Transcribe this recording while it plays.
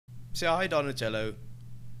Say hi, Donatello.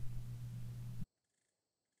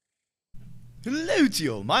 Hello to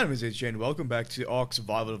you all, my name is Airchi and welcome back to ARK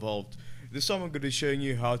Survival Evolved. This time I'm going to be showing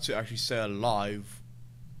you how to actually stay alive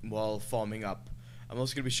while farming up. I'm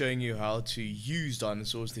also going to be showing you how to use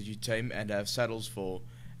dinosaurs that you tame and have saddles for.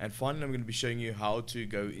 And finally I'm going to be showing you how to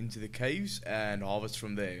go into the caves and harvest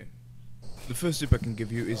from there. The first tip I can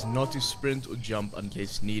give you is not to sprint or jump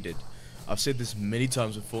unless needed. I've said this many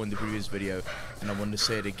times before in the previous video and I want to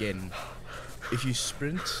say it again. If you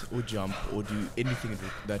sprint or jump or do anything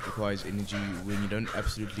that requires energy when you don't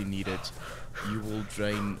absolutely need it, you will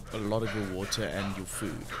drain a lot of your water and your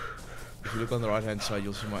food. If you look on the right hand side,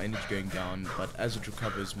 you'll see my energy going down, but as it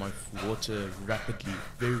recovers, my water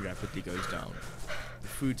very rapidly goes down. The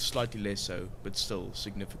food slightly less so, but still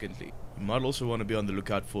significantly. You might also want to be on the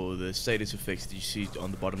lookout for the status effects that you see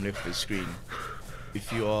on the bottom left of the screen.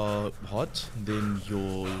 If you are hot, then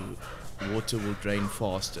your water will drain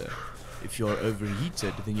faster. If you are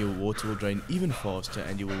overheated, then your water will drain even faster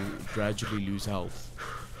and you will gradually lose health.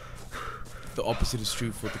 The opposite is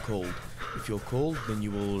true for the cold. If you're cold, then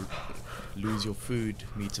you will lose your food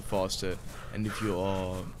meter faster, and if you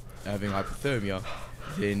are having hypothermia,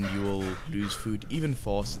 then you will lose food even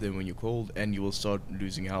faster than when you're cold and you will start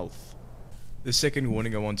losing health. The second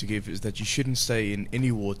warning I want to give is that you shouldn't stay in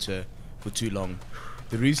any water for too long.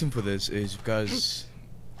 The reason for this is because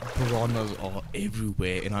piranhas are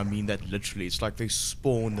everywhere, and I mean that literally. It's like they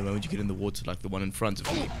spawn the moment you get in the water, like the one in front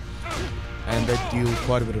of me. And they deal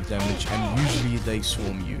quite a bit of damage, and usually they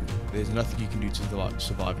swarm you. There's nothing you can do to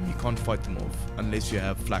survive, and you can't fight them off, unless you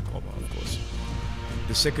have flak armor, of course.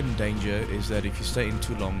 The second danger is that if you stay in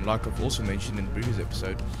too long, like I've also mentioned in the previous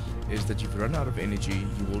episode, is that if you run out of energy,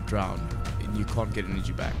 you will drown, and you can't get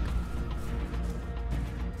energy back.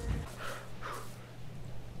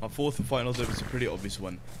 My fourth and final tip is a pretty obvious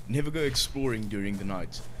one. Never go exploring during the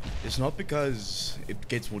night. It's not because it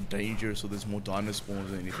gets more dangerous or there's more dino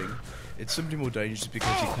spawns or anything. It's simply more dangerous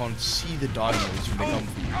because you can't see the dinos when they come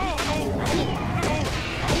for you.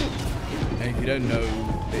 And if you don't know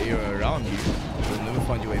the area around you, you'll never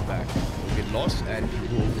find your way back. You'll get lost and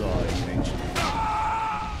you will die eventually.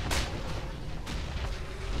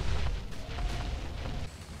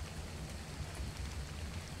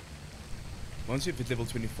 Once you hit level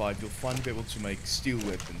 25, you'll finally be able to make steel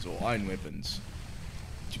weapons or iron weapons.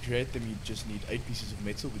 To create them, you just need 8 pieces of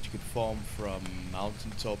metal, which you could farm from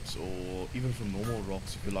mountaintops or even from normal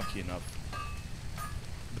rocks if you're lucky enough.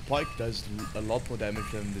 The pike does a lot more damage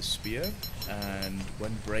than the spear and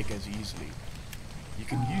won't break as easily. You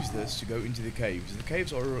can use this to go into the caves. The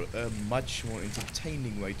caves are a much more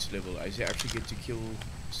entertaining way to level, as you actually get to kill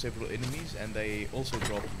several enemies and they also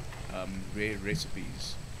drop rare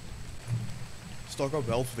recipes. Stock up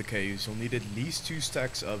well for the caves. You'll need at least 2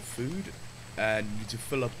 stacks of food and you need to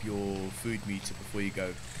fill up your food meter before you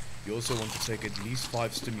go. You also want to take at least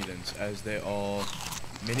 5 stimulants, as there are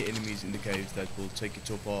many enemies in the caves that will take your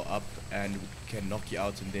top bar up and can knock you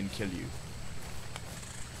out and then kill you.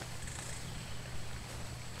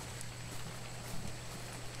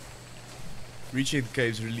 Reaching the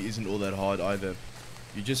caves really isn't all that hard either.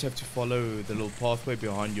 You just have to follow the little pathway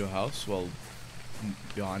behind your house, well,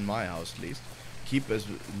 behind my house at least. Keep as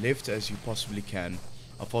left as you possibly can.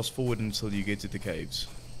 I'll fast forward until you get to the caves.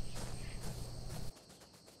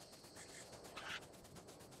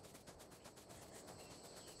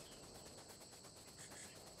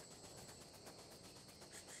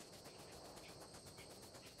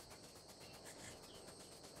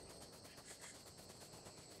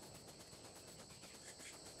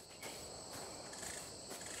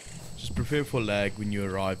 Just prepare for lag when you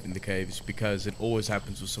arrive in the caves, because it always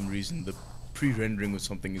happens for some reason. The pre-rendering of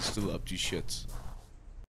something is still up to shit.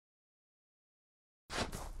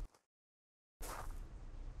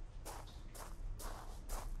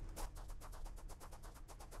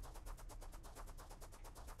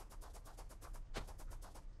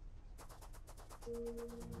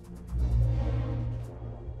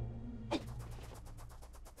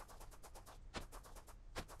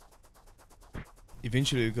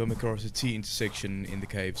 Eventually you come across a T intersection in the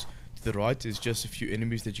caves. To the right is just a few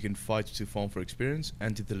enemies that you can fight to farm for experience,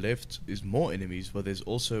 and to the left is more enemies, but there's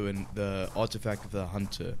also the artifact of the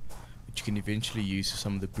hunter, which you can eventually use to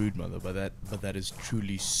summon the broodmother, but that is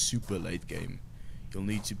truly super late game. You'll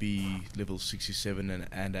need to be level 67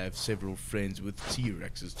 and have several friends with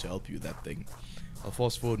T-Rexes to help you with that thing. I'll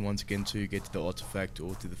fast forward once again to get to the artifact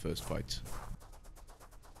or to the first fight.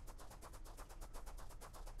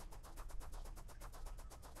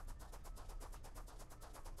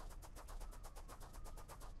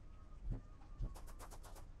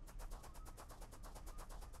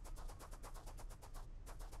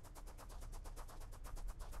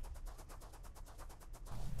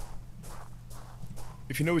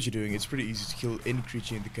 If you know what you're doing, it's pretty easy to kill any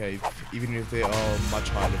creature in the cave, even if they are much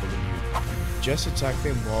higher level than you. Just attack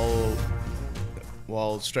them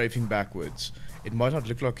while strafing backwards. It might not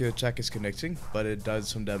look like your attack is connecting, but it does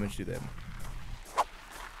some damage to them.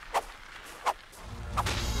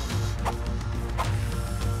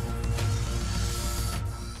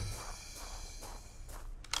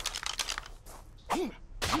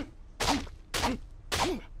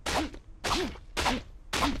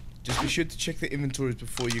 Just be sure to check the inventories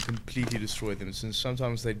before you completely destroy them, since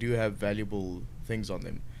sometimes they do have valuable things on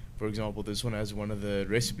them. For example, this one has one of the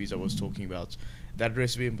recipes I was talking about. That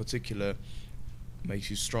recipe in particular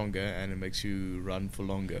makes you stronger and it makes you run for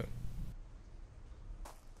longer.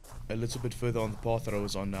 A little bit further on the path that I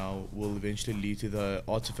was on now will eventually lead to the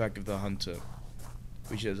artifact of the hunter,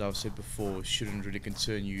 which, as I've said before, shouldn't really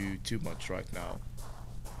concern you too much right now.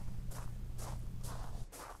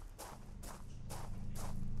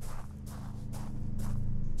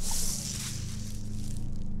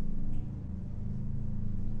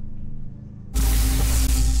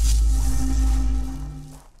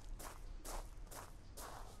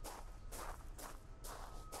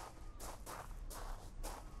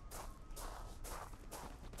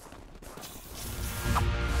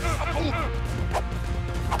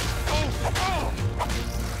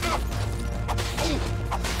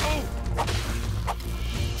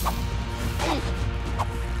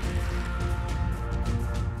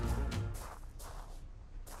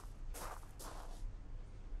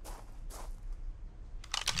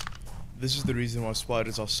 This is the reason why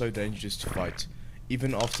spiders are so dangerous to fight.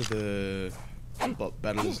 Even after the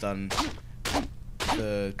battle is done,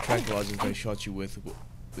 the tranquilizers they shot you with will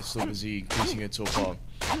still busy increasing your torpor.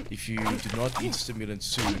 If you do not eat stimulants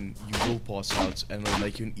soon, you will pass out and will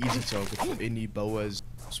make you an easy target for any boas,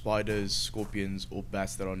 spiders, scorpions or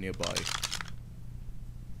bats that are nearby.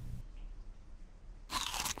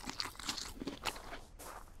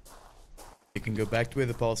 You can go back to where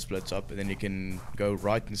the path splits up, and then you can go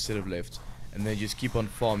right instead of left, and then just keep on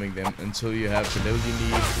farming them until you have the level you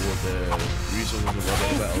need or the resources or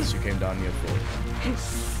whatever else you came down here for.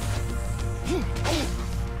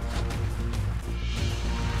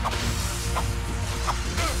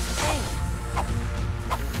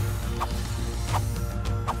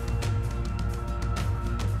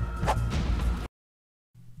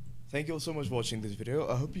 Thank you all so much for watching this video.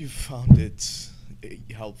 I hope you found it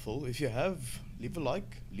helpful. If you have, leave a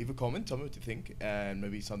like, leave a comment, tell me what you think, and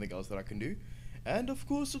maybe something else that I can do. And of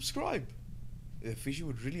course, subscribe. The fishy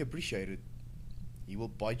would really appreciate it. He will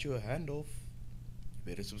bite your hand off.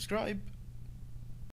 You better subscribe.